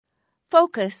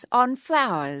Focus on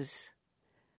flowers.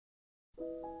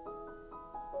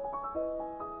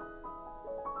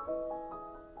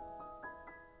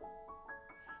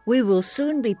 We will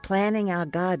soon be planning our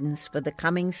gardens for the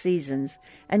coming seasons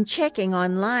and checking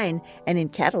online and in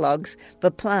catalogues for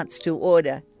plants to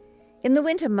order. In the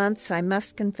winter months, I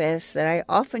must confess that I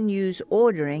often use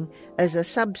ordering as a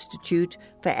substitute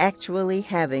for actually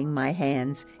having my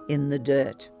hands in the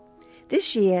dirt.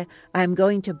 This year, I am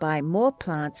going to buy more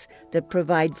plants that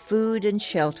provide food and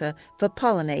shelter for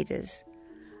pollinators.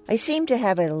 I seem to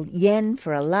have a yen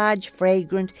for a large,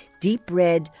 fragrant, deep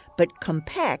red but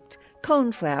compact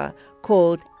coneflower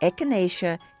called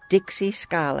Echinacea Dixie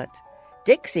Scarlet.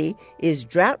 Dixie is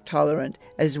drought-tolerant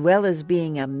as well as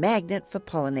being a magnet for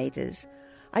pollinators.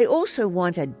 I also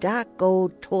want a dark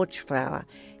gold torchflower,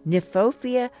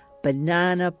 Nymphophea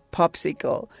banana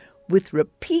popsicle, with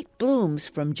repeat blooms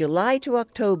from July to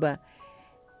October,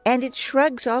 and it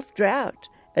shrugs off drought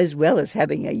as well as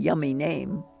having a yummy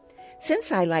name.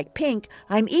 Since I like pink,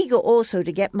 I'm eager also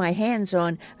to get my hands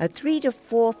on a 3 to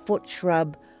 4 foot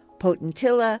shrub,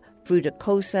 Potentilla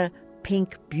fruticosa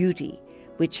Pink Beauty,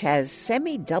 which has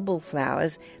semi-double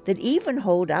flowers that even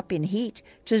hold up in heat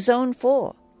to zone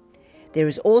 4. There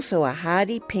is also a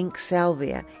hardy pink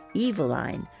salvia,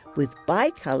 Eveline, with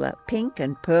bicolor pink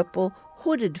and purple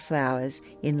hooded flowers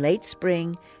in late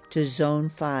spring to zone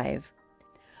 5.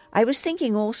 I was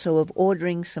thinking also of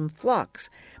ordering some phlox,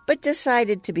 but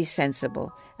decided to be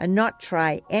sensible and not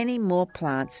try any more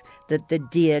plants that the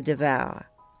deer devour.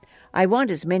 I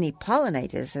want as many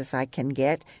pollinators as I can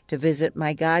get to visit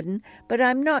my garden, but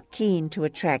I'm not keen to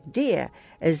attract deer,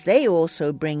 as they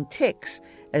also bring ticks,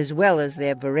 as well as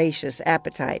their voracious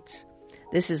appetites.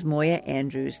 This is Moya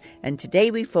Andrews, and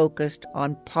today we focused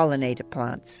on pollinator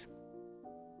plants.